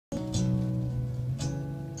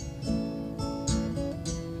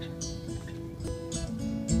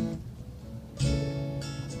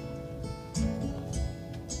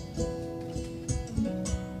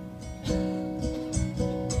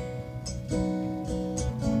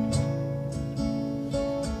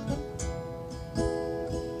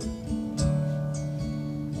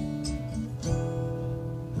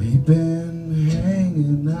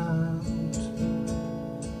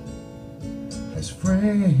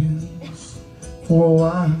hands for a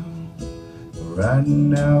while, but right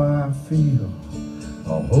now I feel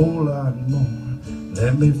a whole lot more.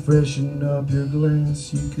 Let me freshen up your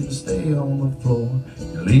glass, you can stay on the floor.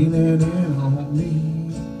 You're leaning in on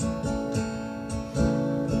me,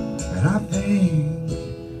 and I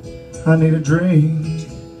think I need a drink,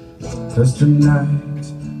 'cause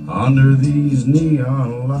tonight, under these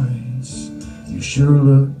neon lights, you sure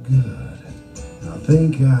look good, I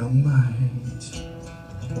think I might.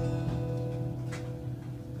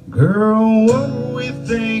 Girl, what were we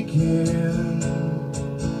thinking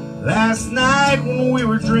last night when we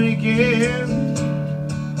were drinking?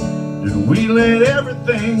 Did we let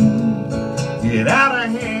everything get out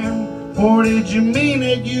of hand? Or did you mean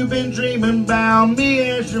it? You've been dreaming about me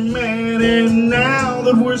as your man, and now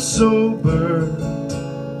that we're sober,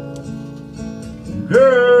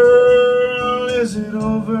 girl, is it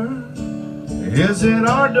over? Is it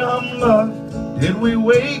our dumb luck? Did we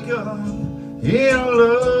wake up in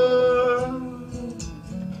love?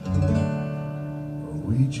 Or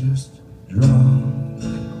we just drunk?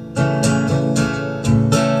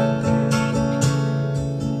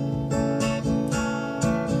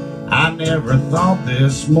 I never thought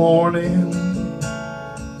this morning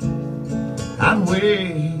I'd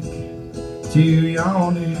wake to you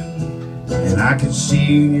yawning, and I could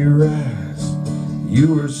see in your eyes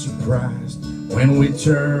you were surprised when we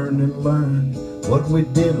turned and learned what we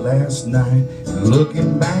did last night. And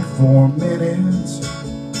looking back for a minute,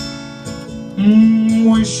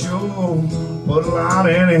 we sure put a lot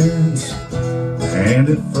in it. And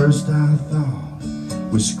at first I thought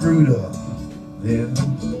we screwed up, then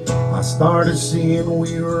I started seeing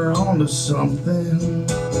we were onto something.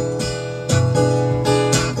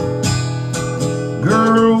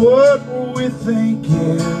 Girl, what were we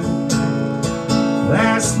thinking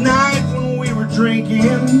last night when we were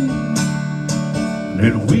drinking?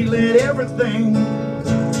 Did we let everything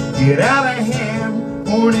get out of hand?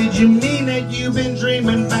 Or did you mean that you've been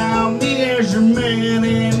dreaming about me as your man,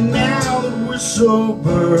 and now that we're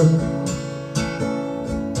sober,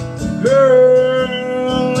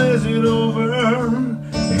 girl, is it over?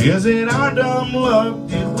 Is it our dumb luck?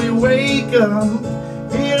 Did we wake up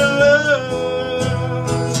in love?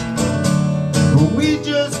 Or we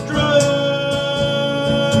just drunk?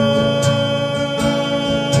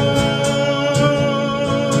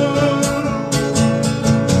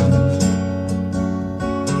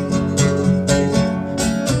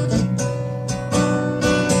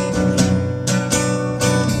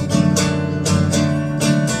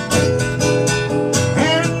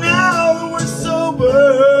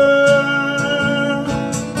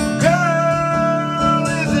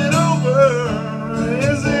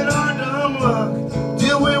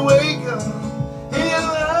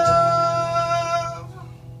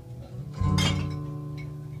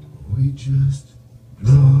 We just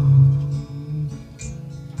love.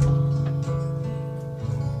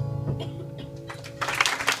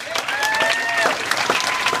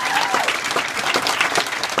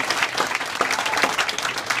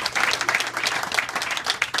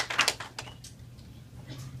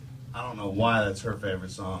 I don't know why that's her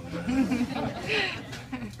favorite song.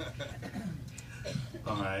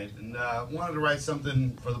 All right, and I wanted to write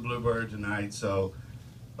something for the Bluebird tonight, so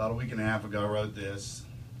about a week and a half ago I wrote this.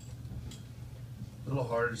 A little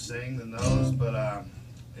harder to sing than those, but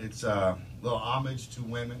it's a little homage to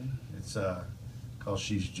women. It's called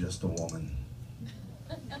She's Just a Woman.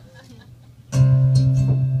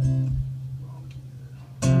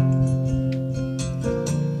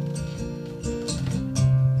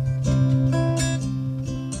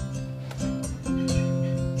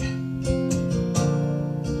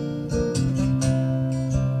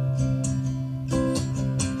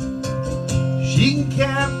 She can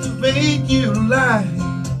captivate you like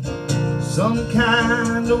some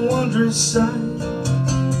kind of wondrous sight,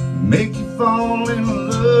 make you fall in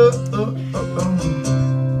love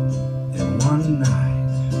in one night,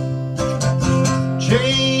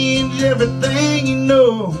 change everything you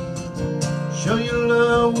know, show your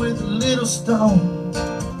love with a little stone,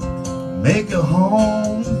 make a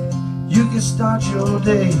home, you can start your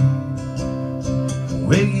day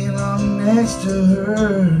waking up next to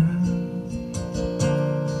her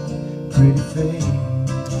pretty face.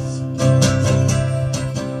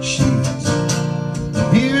 She's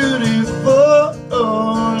beautiful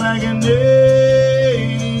like an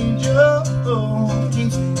angel,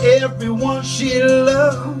 keeps everyone she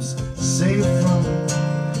loves safe from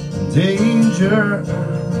danger,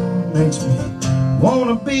 makes me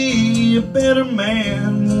wanna be a better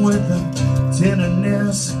man with the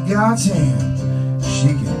tenderness of God's hand. She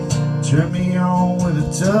can turn me on with a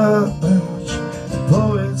touch,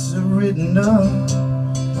 written up,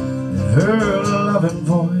 and her loving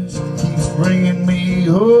voice keeps bringing me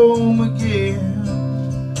home again.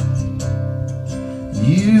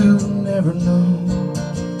 You never know.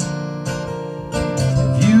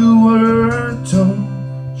 If you weren't told,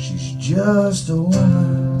 she's just a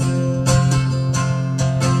woman.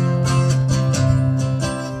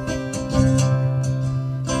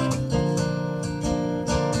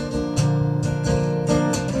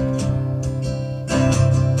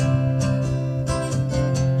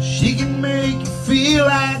 She can make you feel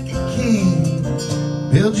like a king,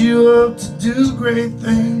 build you up to do great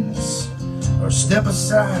things, or step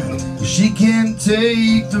aside if she can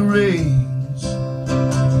take the reins.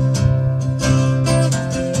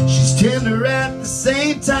 She's tender at the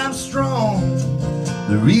same time strong,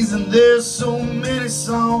 the reason there's so many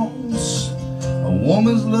songs. A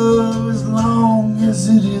woman's love as long as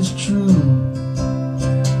it is true,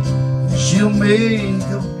 she'll make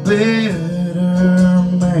a better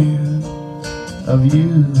man of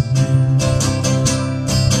you.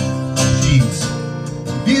 She's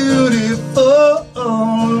beautiful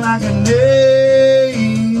like an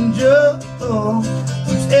angel,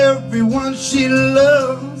 keeps everyone she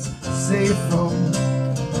loves safe from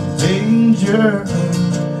danger.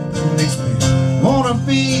 It makes me wanna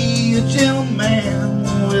be a gentleman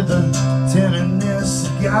with the tenderness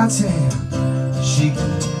of God's hand. She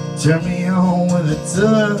can turn me on with a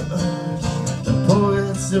touch the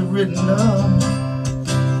poets have written up,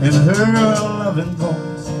 and her loving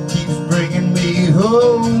voice keeps bringing me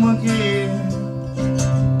home again.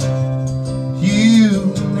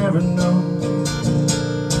 You never know.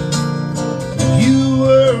 If you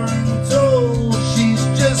weren't told, she's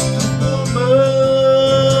just a woman.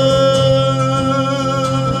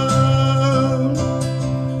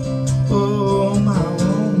 Oh, my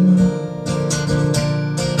woman.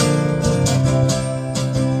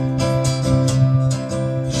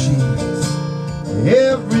 She's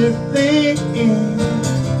everything,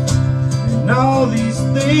 and all these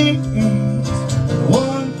things,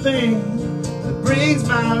 one thing that brings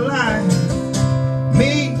my life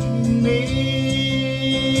meaning.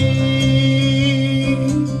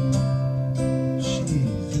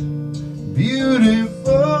 She's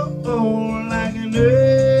beautiful like an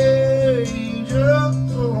angel,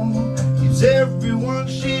 keeps everyone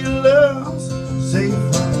she loves safe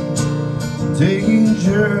from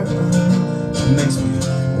danger. It makes me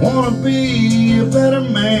wanna be a better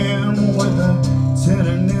man with the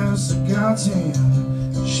tenderness of God's hand.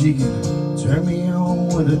 She can turn me on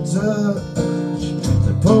with a touch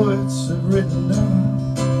the poets have written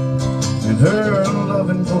down, and her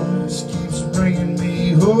loving voice keeps bringing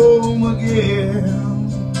me home again.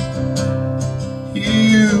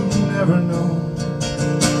 You never know.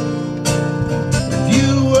 If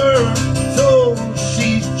you were told,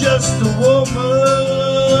 she's just a woman.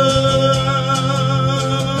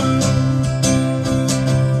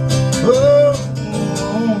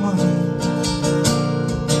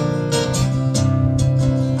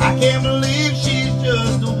 I can't believe she's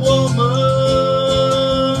just a woman.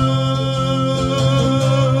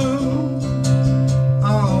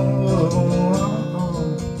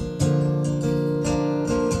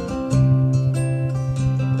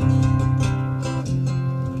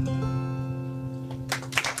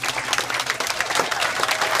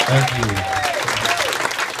 Thank you.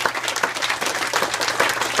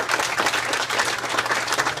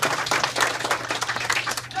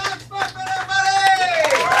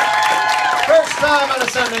 First time on a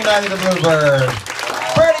Sunday night at the Bluebird.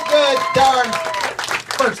 Pretty good, darn.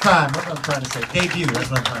 First time. That's what I'm trying to say. Debut. That's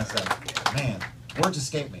what I'm trying to say. Man, words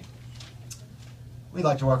escape me. We'd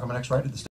like to welcome our next writer to the stage.